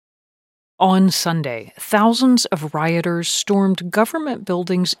On Sunday, thousands of rioters stormed government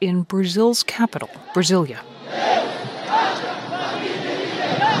buildings in Brazil's capital, Brasilia.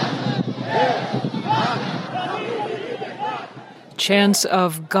 Chants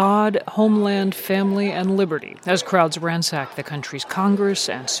of God, homeland, family, and liberty as crowds ransacked the country's Congress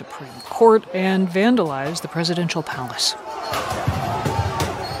and Supreme Court and vandalized the presidential palace.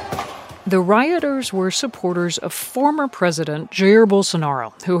 The rioters were supporters of former President Jair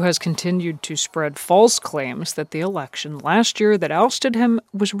Bolsonaro, who has continued to spread false claims that the election last year that ousted him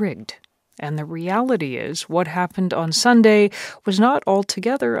was rigged. And the reality is, what happened on Sunday was not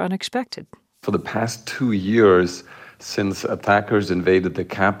altogether unexpected. For the past 2 years, since attackers invaded the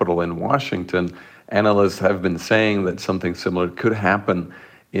Capitol in Washington, analysts have been saying that something similar could happen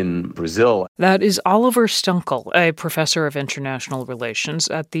in Brazil. That is Oliver Stunkel, a professor of international relations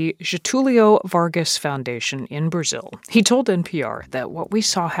at the Getúlio Vargas Foundation in Brazil. He told NPR that what we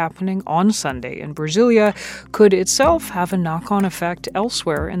saw happening on Sunday in Brasilia could itself have a knock-on effect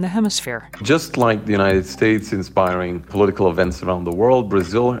elsewhere in the hemisphere. Just like the United States inspiring political events around the world,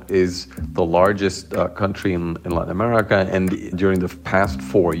 Brazil is the largest country in Latin America, and during the past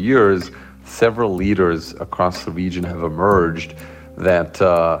 4 years, several leaders across the region have emerged that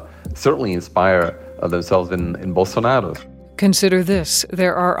certainly inspire themselves in Bolsonaro. Consider this.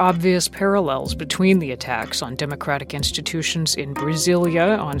 There are obvious parallels between the attacks on democratic institutions in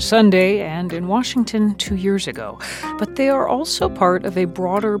Brasilia on Sunday and in Washington 2 years ago. But they are also part of a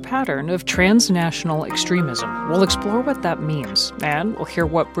broader pattern of transnational extremism. We'll explore what that means, and we'll hear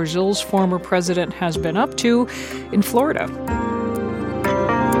what Brazil's former president has been up to in Florida.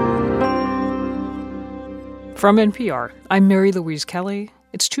 From NPR, I'm Mary Louise Kelly.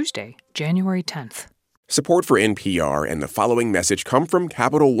 It's Tuesday, January 10th. Support for NPR and the following message come from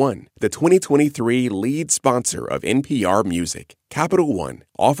Capital One, the 2023 lead sponsor of NPR Music. Capital One,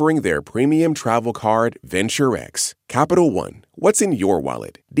 offering their premium travel card, Venture X. Capital One, what's in your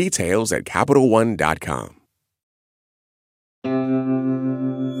wallet? Details at CapitalOne.com.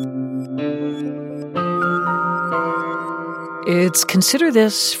 It's Consider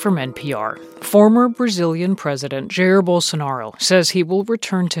This from NPR. Former Brazilian President Jair Bolsonaro says he will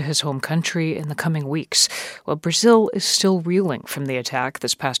return to his home country in the coming weeks. While Brazil is still reeling from the attack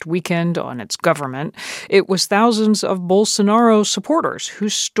this past weekend on its government, it was thousands of Bolsonaro supporters who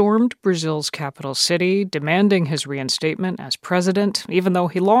stormed Brazil's capital city, demanding his reinstatement as president, even though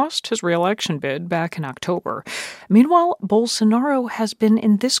he lost his re-election bid back in October. Meanwhile, Bolsonaro has been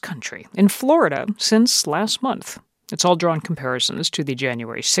in this country, in Florida, since last month. It's all drawn comparisons to the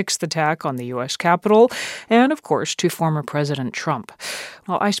January 6th attack on the U.S. Capitol and, of course, to former President Trump.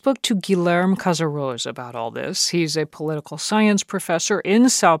 Well, I spoke to Guilherme Casaros about all this. He's a political science professor in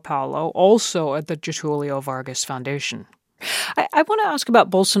Sao Paulo, also at the Getúlio Vargas Foundation. I want to ask about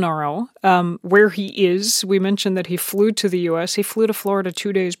Bolsonaro, where he is. We mentioned that he flew to the U.S. He flew to Florida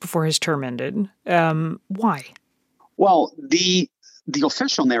 2 days before his term ended. Why? Well, the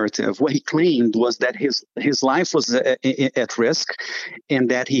official narrative, what he claimed was that his life was at risk and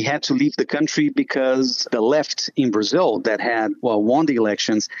that he had to leave the country because the left in Brazil that had won the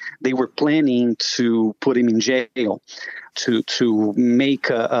elections, they were planning to put him in jail, to make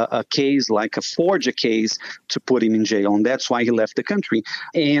a case, like forge a case to put him in jail. And that's why he left the country.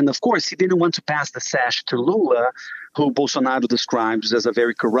 And of course, he didn't want to pass the sash to Lula, who Bolsonaro describes as a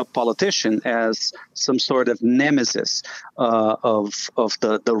very corrupt politician, as some sort of nemesis of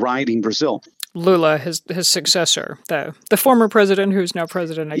the right in Brazil. Lula, his successor, the former president who's now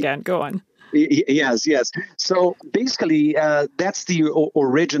president again. Go on. Yes. So basically, that's the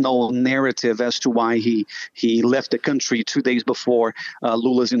original narrative as to why he left the country 2 days before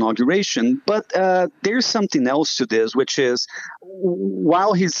Lula's inauguration. But there's something else to this, which is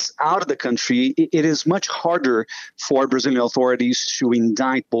while he's out of the country, it is much harder for Brazilian authorities to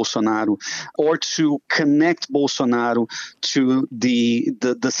indict Bolsonaro or to connect Bolsonaro to the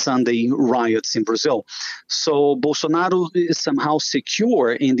Sunday riots in Brazil. So Bolsonaro is somehow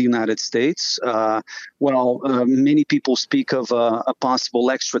secure in the United States. Many people speak of a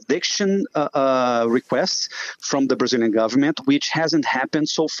possible extradition request from the Brazilian government, which hasn't happened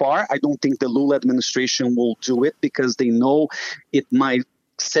so far. I don't think the Lula administration will do it because they know it might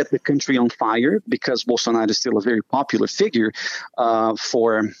set the country on fire, because Bolsonaro is still a very popular figure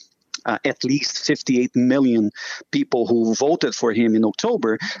for at least 58 million people who voted for him in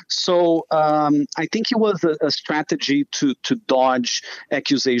October. So I think it was a strategy to dodge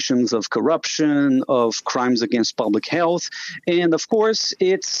accusations of corruption, of crimes against public health. And of course,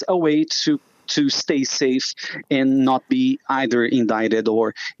 it's a way to stay safe and not be either indicted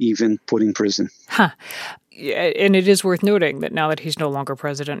or even put in prison. And it is worth noting that now that he's no longer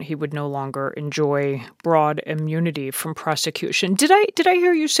president, he would no longer enjoy broad immunity from prosecution. Did I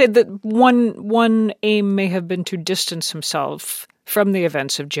hear you say that one aim may have been to distance himself from the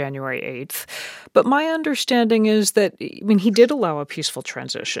events of January 8th? But my understanding is that, he did allow a peaceful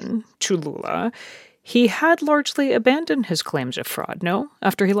transition to Lula. He had largely abandoned his claims of fraud, no?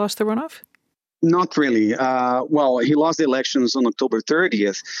 After he lost the runoff? Not really. Well, he lost the elections on October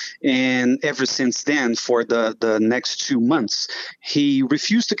 30th, and ever since then, for the next 2 months, he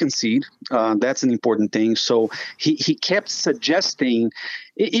refused to concede. That's an important thing. So he kept suggesting,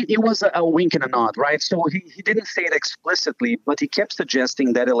 it was a wink and a nod, right? So he didn't say it explicitly, but he kept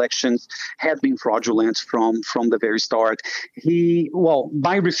suggesting that elections had been fraudulent from the very start.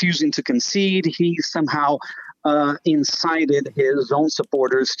 By refusing to concede, he somehow incited his own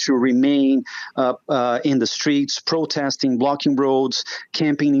supporters to remain in the streets, protesting, blocking roads,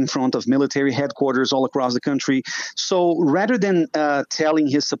 camping in front of military headquarters all across the country. So rather than telling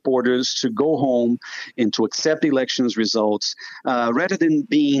his supporters to go home and to accept the elections results, rather than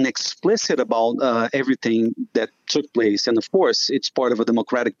being explicit about everything that took place, and of course, it's part of a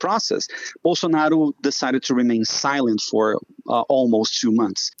democratic process, Bolsonaro decided to remain silent for almost 2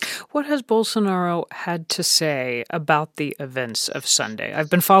 months. What has Bolsonaro had to say about the events of Sunday? I've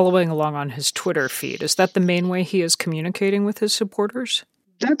been following along on his Twitter feed. Is that the main way he is communicating with his supporters?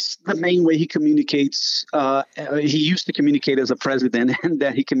 That's the main way he communicates. He used to communicate as a president, and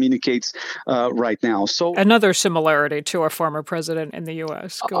that he communicates right now. So another similarity to our former president in the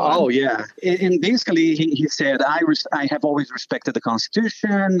U.S. Go on. Yeah. And basically, he said, I have always respected the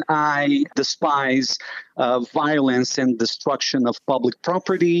Constitution. I despise violence and destruction of public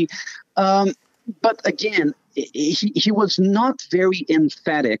property. But again, he was not very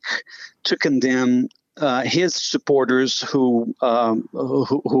emphatic to condemn his supporters who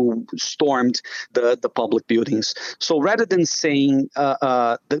stormed the public buildings. So rather than saying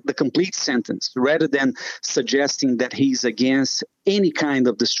the complete sentence, rather than suggesting that he's against any kind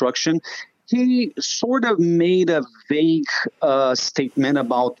of destruction, he sort of made a vague statement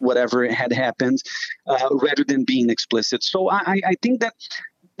about whatever had happened, rather than being explicit. So I think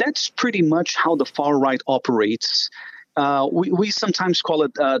that's pretty much how the far right operates. We sometimes call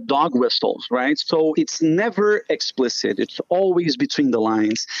it dog whistles, right? So it's never explicit. It's always between the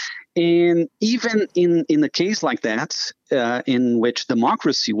lines. And even in a case like that, in which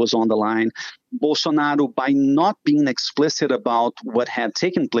democracy was on the line, Bolsonaro, by not being explicit about what had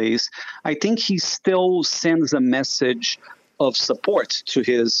taken place, I think he still sends a message of support to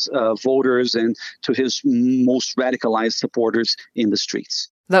his voters and to his most radicalized supporters in the streets.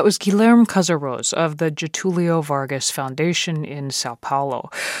 That was Guilherme Casaros of the Getulio Vargas Foundation in Sao Paulo.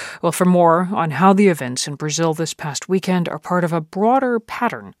 Well, for more on how the events in Brazil this past weekend are part of a broader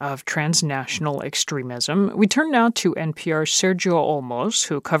pattern of transnational extremism, we turn now to NPR's Sergio Olmos,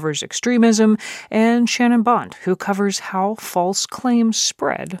 who covers extremism, and Shannon Bond, who covers how false claims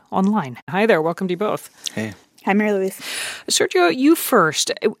spread online. Hi there. Welcome to you both. Hey. Hi, Mary Louise. Sergio, you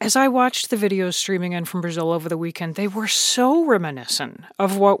first. As I watched the videos streaming in from Brazil over the weekend, they were so reminiscent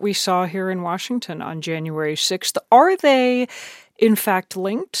of what we saw here in Washington on January 6th. Are they, in fact,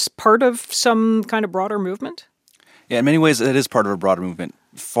 linked, part of some kind of broader movement? Yeah, in many ways, it is part of a broader movement.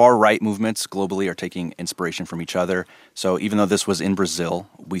 Far-right movements globally are taking inspiration from each other. So even though this was in Brazil,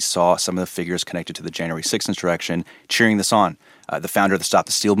 we saw some of the figures connected to the January 6th insurrection cheering this on. The founder of the Stop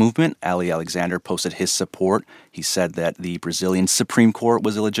the Steal movement, Ali Alexander, posted his support. He said that the Brazilian Supreme Court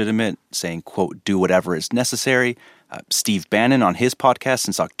was illegitimate, saying, quote, do whatever is necessary. Steve Bannon on his podcast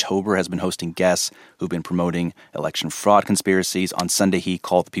since October has been hosting guests who've been promoting election fraud conspiracies. On Sunday, he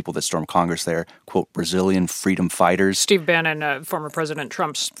called the people that stormed Congress there, quote, Brazilian freedom fighters. Steve Bannon, former President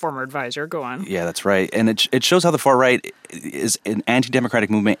Trump's former advisor. Go on. Yeah, that's right. And it shows how the far right is an anti-democratic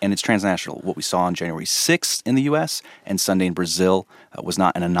movement, and it's transnational. What we saw on January 6th in the U.S. and Sunday in Brazil was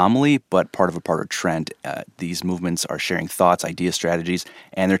not an anomaly, but part of a broader trend. These movements are sharing thoughts, ideas, strategies,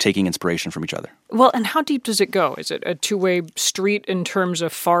 and they're taking inspiration from each other. Well, and how deep does it go? Is it a two-way street in terms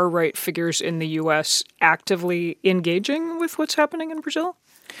of far-right figures in the U.S. actively engaging with what's happening in Brazil?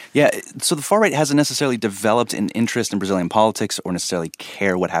 Yeah, so the far right hasn't necessarily developed an interest in Brazilian politics or necessarily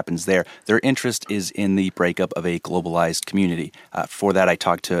care what happens there. Their interest is in the breakup of a globalized community. For that, I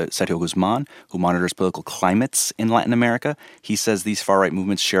talked to Sergio Guzman, who monitors political climates in Latin America. He says these far-right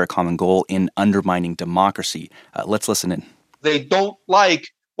movements share a common goal in undermining democracy. Let's listen in. They don't like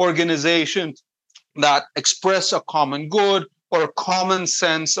organizations that express a common good or a common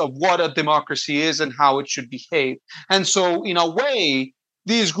sense of what a democracy is and how it should behave. And so, in a way,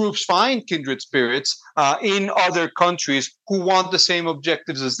 these groups find kindred spirits in other countries who want the same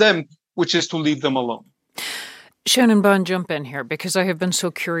objectives as them, which is to leave them alone. Shannon Bond, jump in here because I have been so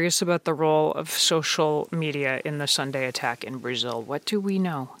curious about the role of social media in the Sunday attack in Brazil. What do we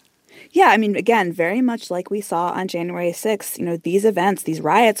know? Yeah, I mean, again, very much like we saw on January 6th, these events, these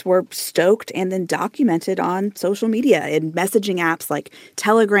riots were stoked and then documented on social media in messaging apps like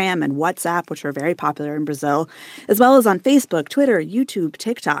Telegram and WhatsApp, which are very popular in Brazil, as well as on Facebook, Twitter, YouTube,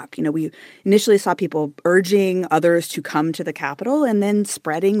 TikTok. We initially saw people urging others to come to the Capitol and then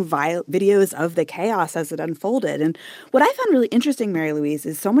spreading videos of the chaos as it unfolded. And what I found really interesting, Mary Louise,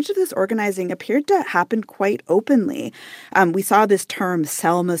 is so much of this organizing appeared to happen quite openly. We saw this term,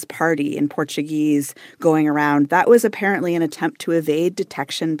 Selma's Party, in Portuguese going around. That was apparently an attempt to evade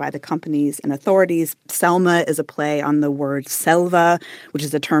detection by the companies and authorities. Selma is a play on the word selva, which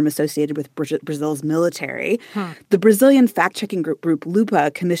is a term associated with Brazil's military. The Brazilian fact-checking group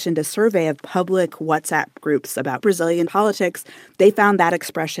Lupa commissioned a survey of public WhatsApp groups about Brazilian politics. They found that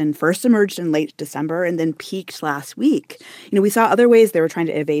expression first emerged in late December and then peaked last week. We saw other ways they were trying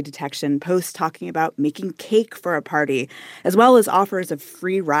to evade detection, posts talking about making cake for a party, as well as offers of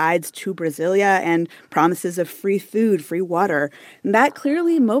free rides to Brasilia and promises of free food, free water. And that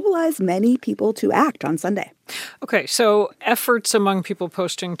clearly mobilized many people to act on Sunday. Okay, so efforts among people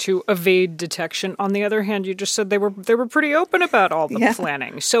posting to evade detection. On the other hand, you just said they were pretty open about all the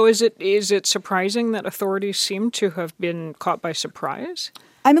planning. So is it surprising that authorities seem to have been caught by surprise?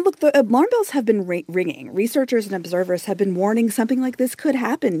 I mean, look, the alarm bells have been ringing. Researchers and observers have been warning something like this could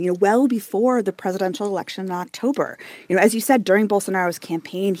happen, well before the presidential election in October. As you said, during Bolsonaro's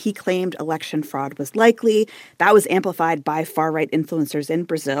campaign, he claimed election fraud was likely. That was amplified by far-right influencers in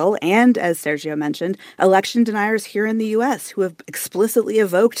Brazil and, as Sergio mentioned, election deniers here in the U.S. who have explicitly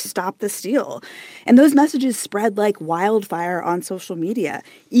evoked Stop the Steal. And those messages spread like wildfire on social media,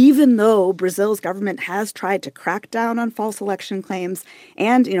 even though Brazil's government has tried to crack down on false election claims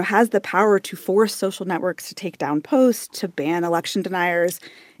and, has the power to force social networks to take down posts, to ban election deniers.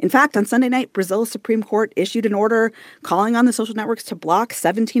 In fact, on Sunday night, Brazil's Supreme Court issued an order calling on the social networks to block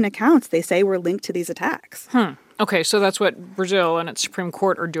 17 accounts they say were linked to these attacks. Okay, so that's what Brazil and its Supreme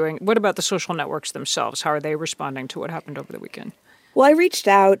Court are doing. What about the social networks themselves? How are they responding to what happened over the weekend? Well, I reached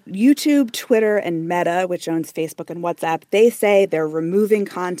out. YouTube, Twitter, and Meta, which owns Facebook and WhatsApp, they say they're removing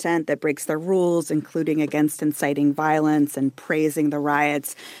content that breaks their rules, including against inciting violence and praising the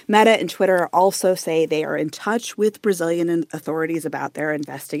riots. Meta and Twitter also say they are in touch with Brazilian authorities about their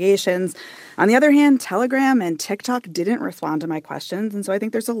investigations. On the other hand, Telegram and TikTok didn't respond to my questions. And so I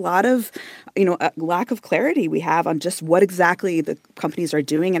think there's a lot of, a lack of clarity we have on just what exactly the companies are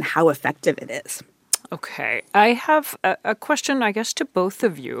doing and how effective it is. Okay. I have a question, I guess, to both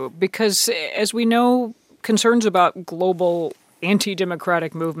of you, because as we know, concerns about global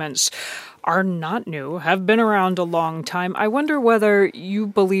anti-democratic movements are not new, have been around a long time. I wonder whether you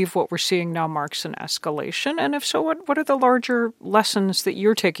believe what we're seeing now marks an escalation, and if so, what are the larger lessons that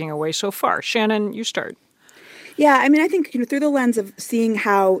you're taking away so far? Shannon, you start. Yeah, I mean, I think through the lens of seeing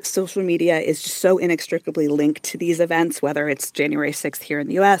how social media is just so inextricably linked to these events, whether it's January 6th here in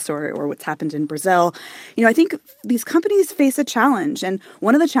the U.S. or what's happened in Brazil, I think these companies face a challenge. And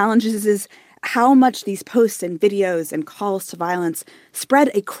one of the challenges is how much these posts and videos and calls to violence spread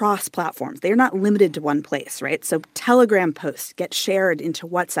across platforms. They are not limited to one place, right? So Telegram posts get shared into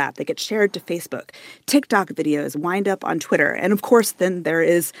WhatsApp. They get shared to Facebook. TikTok videos wind up on Twitter. And of course, then there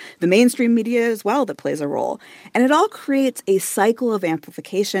is the mainstream media as well that plays a role. And it all creates a cycle of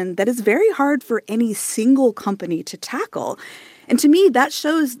amplification that is very hard for any single company to tackle. And to me, that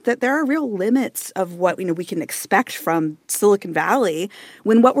shows that there are real limits of what we can expect from Silicon Valley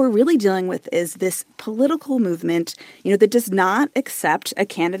when what we're really dealing with is this political movement, that does not accept a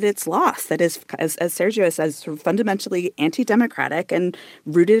candidate's loss. That is, as Sergio says, sort of fundamentally anti-democratic and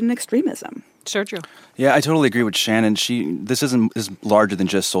rooted in extremism. Sergio. Yeah, I totally agree with Shannon. This is larger than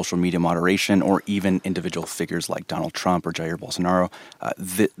just social media moderation or even individual figures like Donald Trump or Jair Bolsonaro.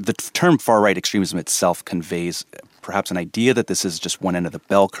 The term far-right extremism itself conveys perhaps an idea that this is just one end of the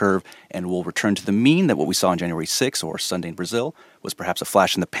bell curve and will return to the mean that what we saw on January 6th or Sunday in Brazil was perhaps a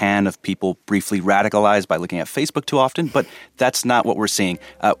flash in the pan of people briefly radicalized by looking at Facebook too often, but that's not what we're seeing.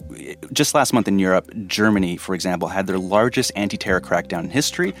 Just last month in Europe, Germany, for example, had their largest anti-terror crackdown in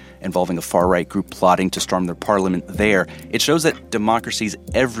history involving a far-right group plotting to storm their parliament there. It shows that democracies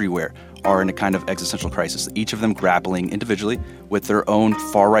everywhere are in a kind of existential crisis, each of them grappling individually with their own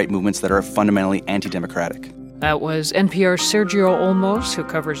far-right movements that are fundamentally anti-democratic. That was NPR's Sergio Olmos, who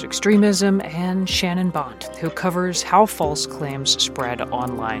covers extremism, and Shannon Bond, who covers how false claims spread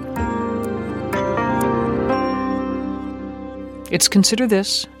online. It's Consider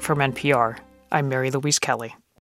This from NPR. I'm Mary Louise Kelly.